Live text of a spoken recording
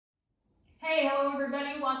Hey, hello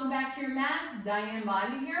everybody. Welcome back to your mats. Diane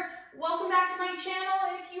Bondi here. Welcome back to my channel.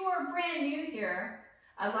 If you are brand new here,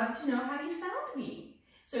 I'd love to know how you found me.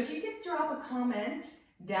 So if you could drop a comment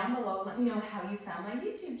down below, let me know how you found my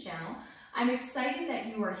YouTube channel. I'm excited that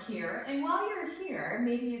you are here. And while you're here,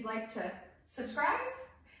 maybe you'd like to subscribe,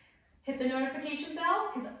 hit the notification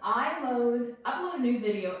bell, because I upload a new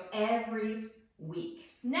video every week.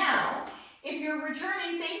 Now, if you're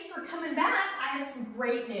returning, thanks for coming back. I have some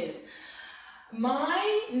great news.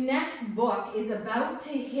 My next book is about to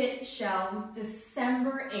hit shelves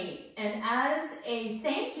December 8th. And as a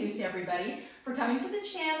thank you to everybody for coming to the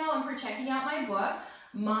channel and for checking out my book,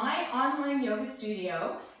 my online yoga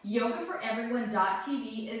studio,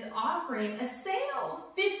 yogaforeveryone.tv, is offering a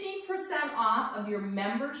sale, 50% off of your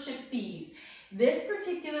membership fees. This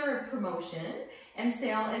particular promotion and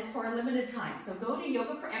sale is for a limited time. So go to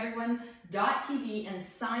yogaforeveryone.tv and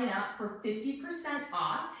sign up for 50%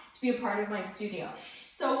 off to be a part of my studio.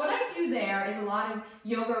 So what I do there is a lot of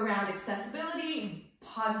yoga around accessibility,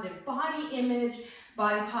 positive body image,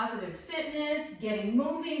 body positive fitness, getting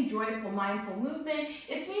moving, joyful, mindful movement.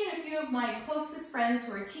 It's me and a few of my closest friends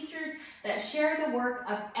who are teachers that share the work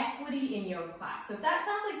of equity in yoga class. So if that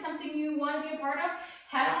sounds like something you want to be a part of,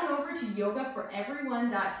 head on over to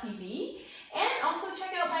yogaforeveryone.tv and also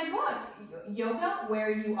check out my book, Yoga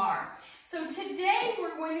Where You Are. So today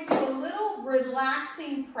we're going to do a little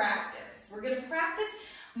relaxing practice. We're going to practice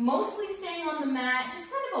mostly staying on the mat,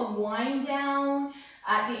 just kind of a wind down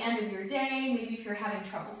at the end of your day, maybe if you're having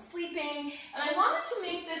trouble sleeping. And I wanted to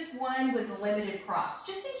make this one with limited props,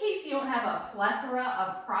 just in case you don't have a plethora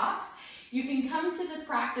of props. You can come to this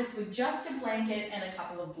practice with just a blanket and a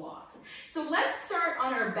couple of blocks. So let's start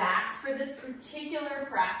on our backs for this particular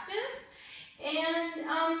practice. And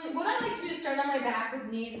what I like to do is start on my back with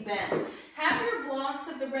knees bent. Have your blocks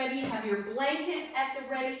at the ready, have your blanket at the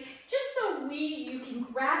ready, just so you can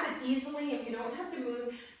grab it easily and you don't have to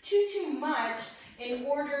move too much in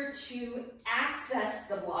order to access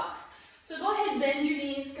the blocks. So go ahead, bend your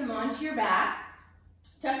knees, come onto your back,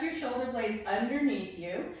 tuck your shoulder blades underneath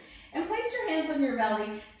you, and place your hands on your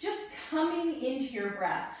belly, just coming into your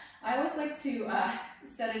breath. I always like to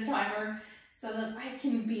set a timer so that I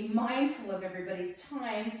can be mindful of everybody's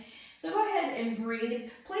time. So go ahead and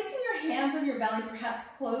breathe, placing your hands on your belly, perhaps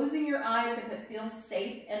closing your eyes if it feels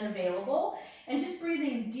safe and available, and just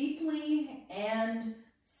breathing deeply and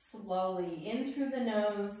slowly in through the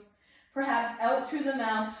nose, perhaps out through the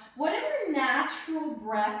mouth. Whatever natural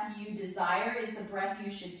breath you desire is the breath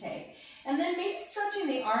you should take. And then maybe stretching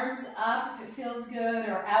the arms up if it feels good,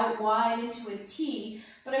 or out wide into a T,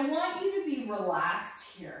 but I want you to be relaxed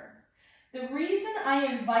here. The reason I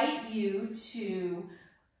invite you to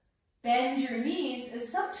bend your knees is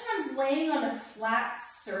sometimes laying on a flat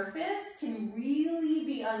surface can really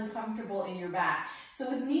be uncomfortable in your back. So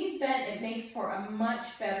with knees bent, it makes for a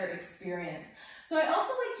much better experience. So I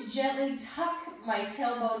also like to gently tuck my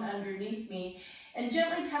tailbone underneath me and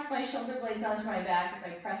gently tuck my shoulder blades onto my back as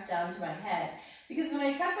I press down to my head. Because when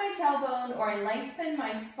I tuck my tailbone or I lengthen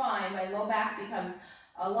my spine, my low back becomes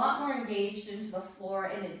a lot more engaged into the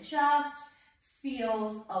floor, and it just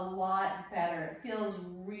feels a lot better. It feels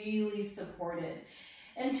really supported.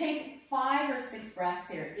 And take 5 or 6 breaths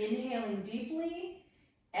here. Inhaling deeply,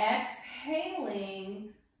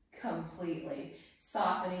 exhaling completely.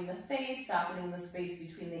 Softening the face, softening the space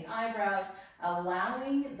between the eyebrows,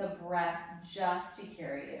 allowing the breath just to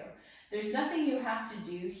carry you. There's nothing you have to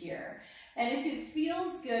do here. And if it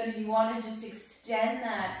feels good and you want to just extend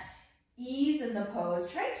that ease in the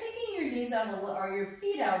pose, try taking your knees out a little, or your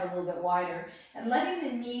feet out a little bit wider, and letting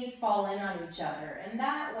the knees fall in on each other. And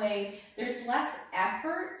that way, there's less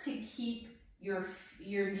effort to keep your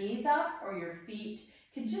knees up, or your feet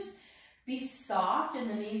can just be soft and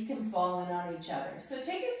the knees can fall in on each other. So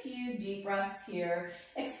take a few deep breaths here.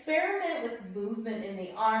 Experiment with movement in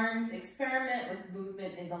the arms, experiment with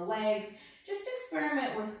movement in the legs. Just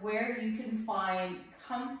experiment with where you can find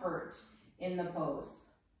comfort in the pose.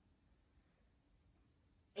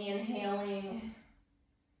 Inhaling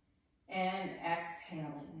and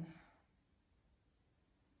exhaling.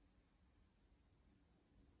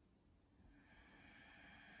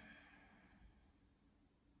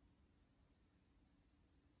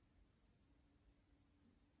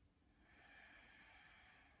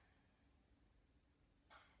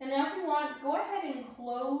 And now if you want, go ahead and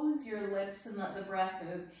close your lips and let the breath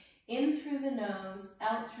move in through the nose,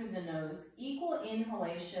 out through the nose. Equal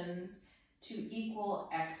inhalations to equal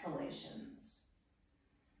exhalations.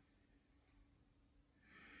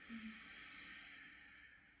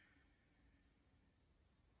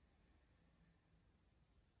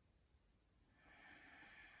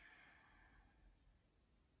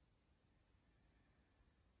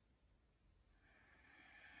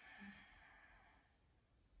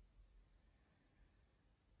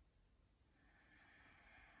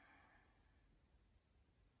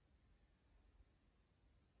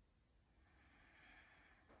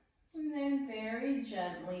 And then very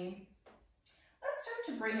gently, let's start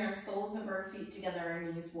to bring our soles of our feet together, our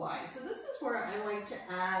knees wide. So this is where I like to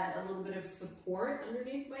add a little bit of support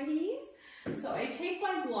underneath my knees. So I take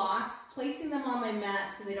my blocks, placing them on my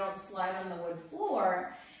mat so they don't slide on the wood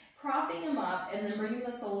floor, propping them up, and then bringing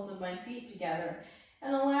the soles of my feet together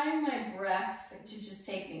and allowing my breath to just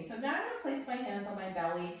take me. So now I'm going to place my hands on my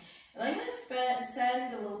belly, and I'm going to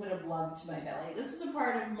send a little bit of love to my belly. This is a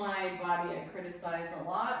part of my body I criticize a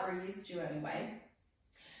lot, or used to anyway.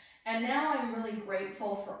 And now I'm really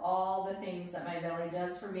grateful for all the things that my belly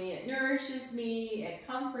does for me. It nourishes me, it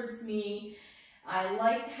comforts me. I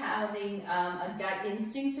like having a gut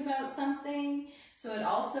instinct about something. So it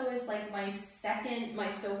also is like my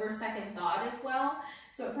sober second thought as well.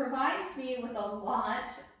 So it provides me with a lot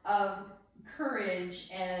of courage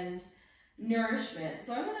and nourishment.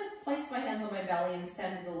 So I'm going to place my hands on my belly and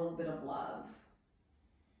send it a little bit of love.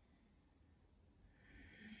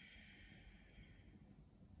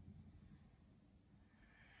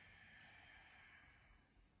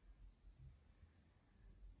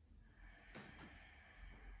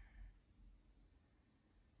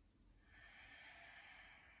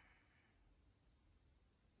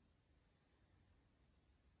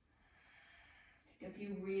 Take a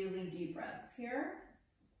few really deep breaths here.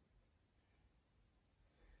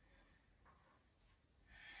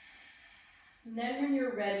 And then when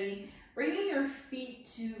you're ready, bringing your feet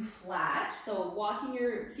to flat, so walking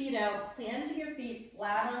your feet out, planting your feet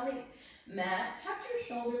flat on the mat, tuck your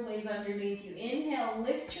shoulder blades underneath you. Inhale,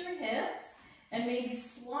 lift your hips, and maybe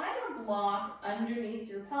slide a block underneath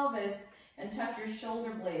your pelvis and tuck your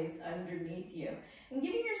shoulder blades underneath you. And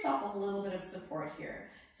giving yourself a little bit of support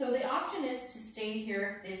here. So the option is to stay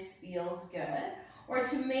here if this feels good, or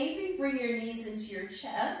to maybe bring your knees into your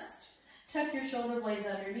chest, tuck your shoulder blades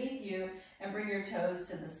underneath you, and bring your toes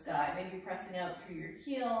to the sky. Maybe pressing out through your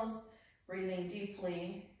heels, breathing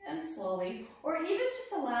deeply and slowly, or even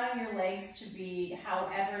just allowing your legs to be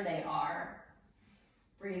however they are.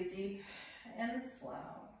 Breathe deep and slow.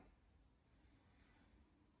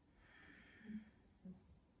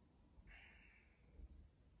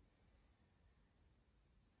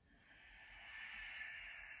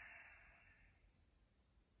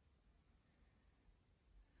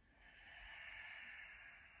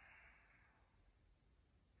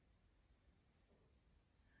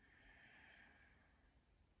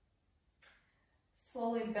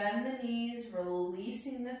 Slowly bend the knees,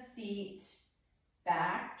 releasing the feet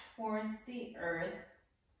back towards the earth,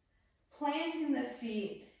 planting the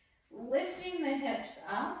feet, lifting the hips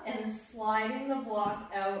up, and sliding the block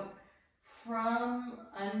out from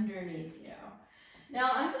underneath you. Now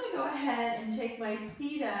I'm going to go ahead and take my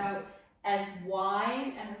feet out as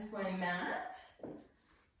wide as my mat,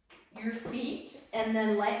 your feet, and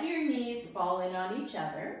then let your knees fall in on each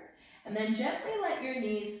other, and then gently let your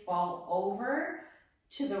knees fall over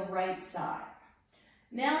to the right side.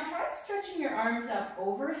 Now try stretching your arms up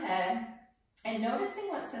overhead and noticing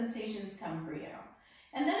what sensations come for you.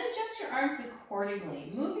 And then adjust your arms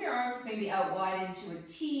accordingly. Move your arms maybe out wide into a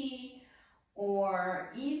T,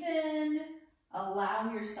 or even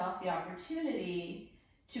allow yourself the opportunity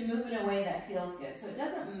to move in a way that feels good. So it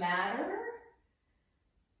doesn't matter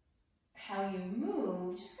how you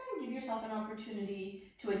move, just kind of give yourself an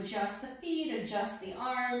opportunity to adjust the feet, adjust the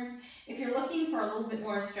arms. If you're looking for a little bit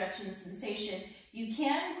more stretch and sensation, you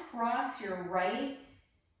can cross your right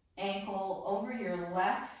ankle over your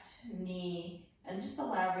left knee and just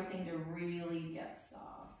allow everything to really get soft.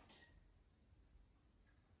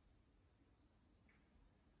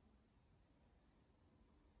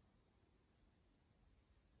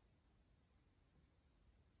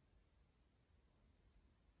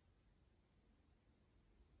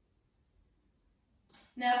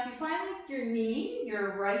 Now, if you find like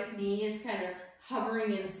your right knee is kind of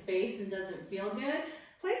hovering in space and doesn't feel good,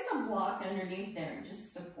 place a block underneath there and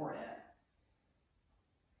just support it.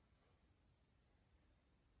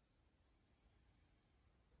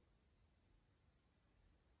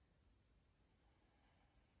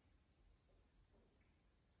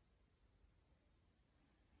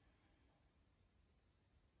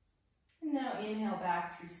 And now inhale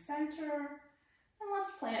back through center, and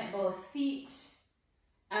let's plant both feet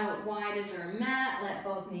out wide as our mat. Let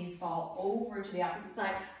both knees fall over to the opposite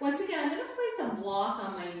side. Once again, I'm going to place a block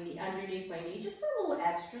on my knee, underneath my knee, just for a little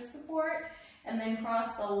extra support, and then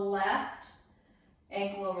cross the left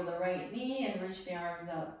ankle over the right knee and reach the arms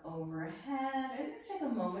up overhead. And just take a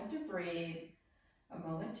moment to breathe, a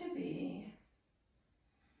moment to be,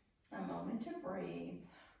 a moment to breathe.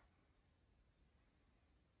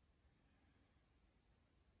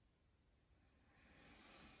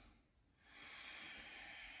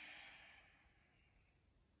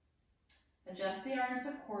 Adjust the arms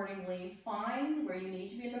accordingly. Find where you need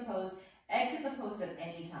to be in the pose. Exit the pose at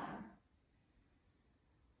any time.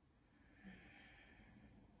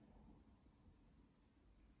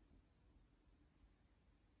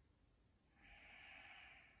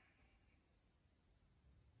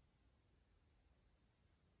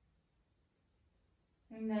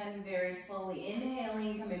 And then very slowly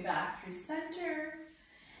inhaling, coming back through center.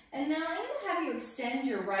 And now I'm going to have you extend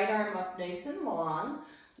your right arm up nice and long.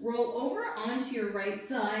 Roll over onto your right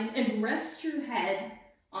side and rest your head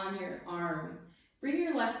on your arm. Bring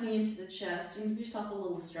your left knee into the chest and give yourself a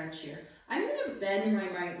little stretch here. I'm going to bend my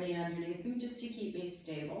right knee underneath me just to keep me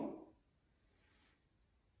stable.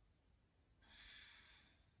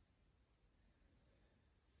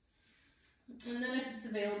 And then if it's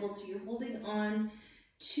available to you, holding on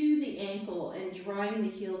to the ankle and drawing the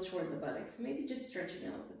heel toward the buttocks. Maybe just stretching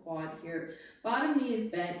out the quad here. Bottom knee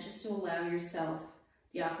is bent just to allow yourself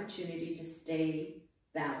the opportunity to stay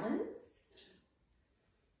balanced.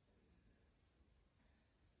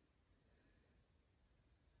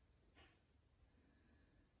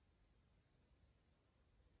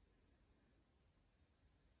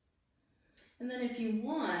 And then if you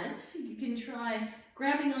want, you can try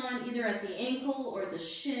grabbing on either at the ankle or the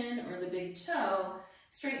shin or the big toe,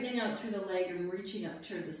 straightening out through the leg and reaching up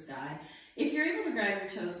toward the sky. If you're able to grab your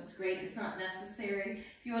toes, it's great. It's not necessary.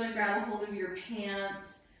 If you want to grab a hold of your pant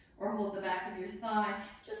or hold the back of your thigh,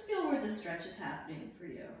 just feel where the stretch is happening for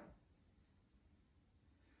you.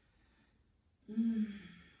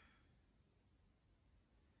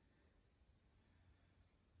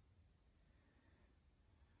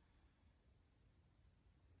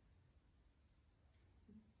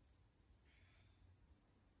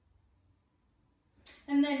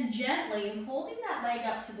 And then gently, holding that leg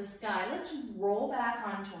up to the sky, let's roll back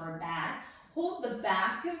onto our back. Hold the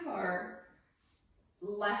back of our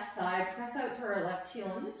left thigh, press out through our left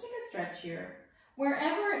heel, and just take a stretch here.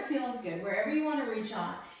 Wherever it feels good, wherever you want to reach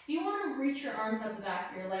on. If you want to reach your arms up the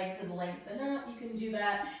back of your legs and lengthen up, you can do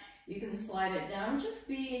that. You can slide it down. Just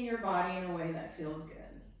be in your body in a way that feels good.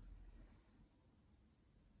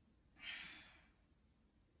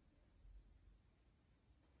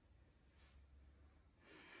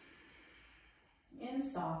 And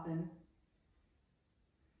soften.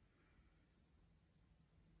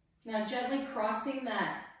 Now gently crossing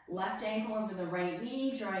that left ankle over the right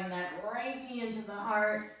knee, drawing that right knee into the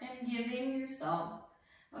heart and giving yourself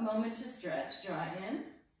a moment to stretch. Draw in.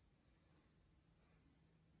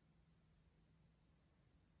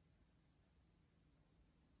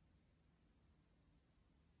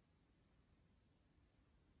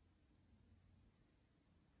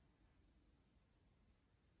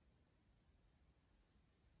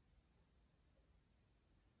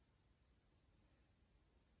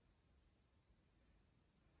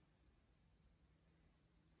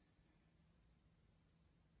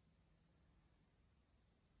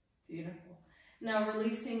 Beautiful. Now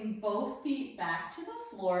releasing both feet back to the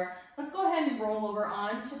floor. Let's go ahead and roll over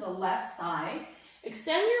onto the left side.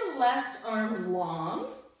 Extend your left arm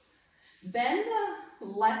long. Bend the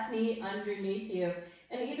left knee underneath you.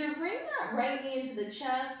 And either bring that right knee into the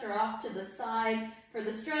chest or off to the side for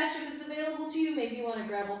the stretch. If it's available to you, maybe you want to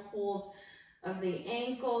grab a hold of the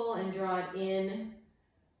ankle and draw it in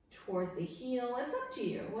toward the heel. It's up to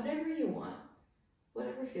you. Whatever you want.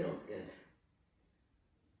 Whatever feels good.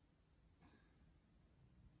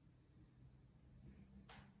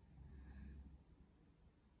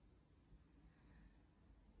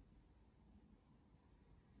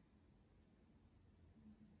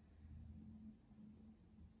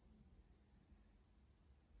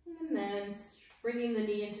 And then bringing the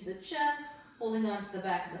knee into the chest, holding onto the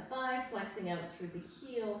back of the thigh, flexing out through the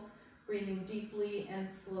heel, breathing deeply and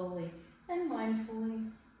slowly and mindfully.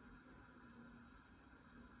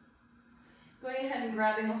 Going ahead and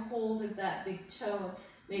grabbing a hold of that big toe,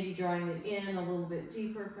 maybe drawing it in a little bit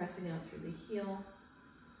deeper, pressing out through the heel.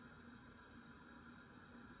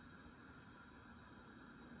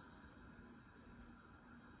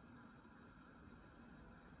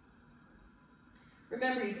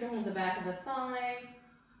 Remember, you can hold the back of the thigh,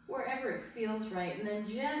 wherever it feels right, and then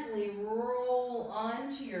gently roll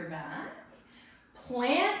onto your back.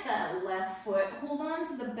 Plant that left foot, hold on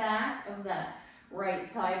to the back of that right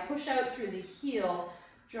thigh, push out through the heel,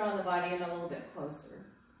 draw the body in a little bit closer.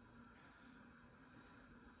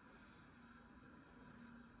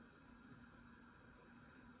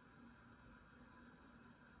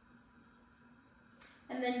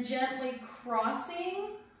 And then gently crossing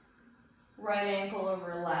right ankle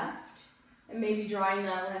over left, and maybe drawing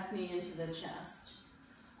that left knee into the chest.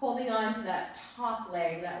 holding on to that top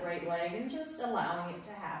leg, that right leg, and just allowing it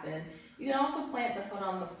to happen. You can also plant the foot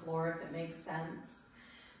on the floor if it makes sense.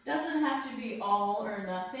 Doesn't have to be all or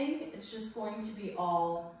nothing. It's just going to be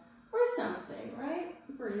all or something, right?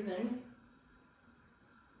 Breathing.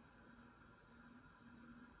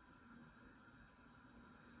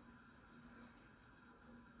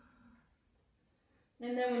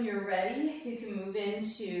 And then when you're ready, you can move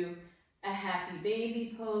into a happy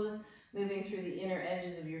baby pose, moving through the inner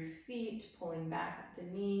edges of your feet, pulling back up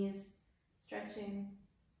the knees, stretching.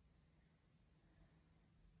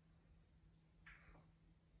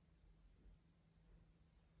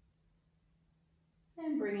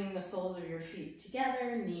 And bringing the soles of your feet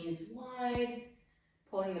together, knees wide,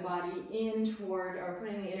 pulling the body in toward, or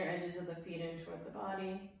putting the inner edges of the feet in toward the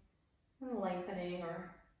body, and lengthening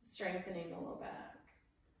or strengthening the low back.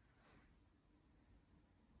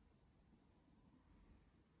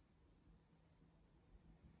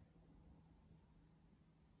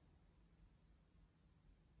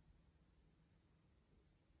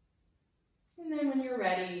 And then when you're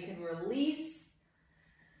ready, you can release,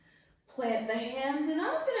 plant the hands, and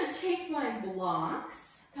I'm gonna take my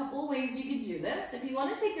blocks. A couple of ways you can do this. If you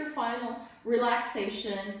wanna take your final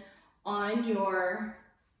relaxation on your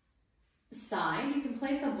side, you can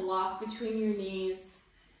place a block between your knees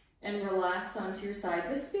and relax onto your side.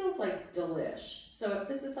 This feels like delish. So if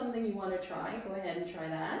this is something you wanna try, go ahead and try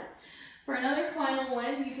that. For another final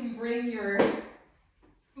one, you can bring your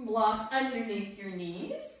block underneath your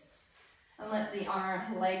knees and let the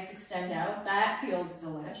legs extend out. That feels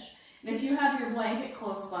delish. And if you have your blanket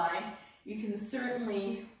close by, you can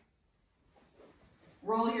certainly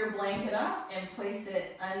roll your blanket up and place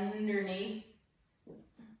it underneath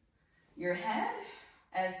your head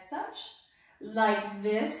as such, like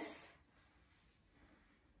this.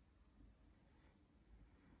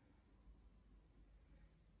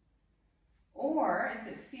 Or if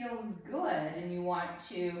it feels good and you want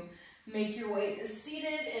to make your way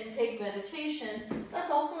seated and take meditation, that's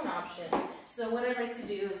also an option. So what I like to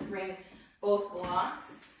do is bring both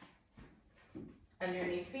blocks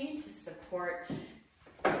underneath me to support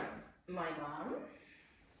my bottom.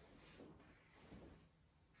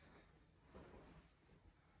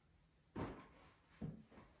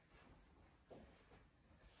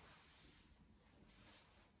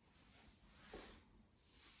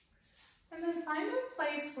 And then find a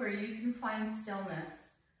place where you can find stillness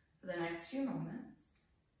for the next few moments.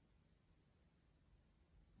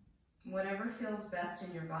 Whatever feels best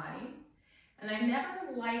in your body. And I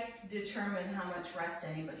never like to determine how much rest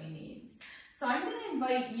anybody needs. So I'm going to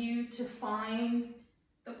invite you to find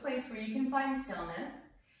the place where you can find stillness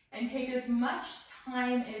and take as much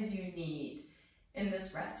time as you need in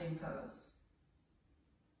this resting pose.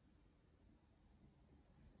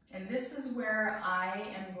 And this is where I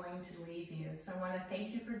am going to leave you. So I want to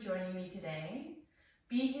thank you for joining me today.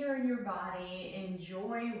 Be here in your body,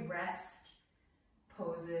 enjoy rest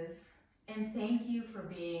poses, and thank you for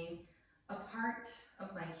being a part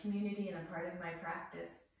of my community and a part of my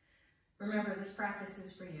practice. Remember, this practice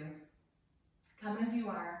is for you. Come as you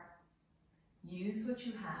are, use what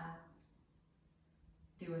you have,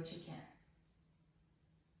 do what you can.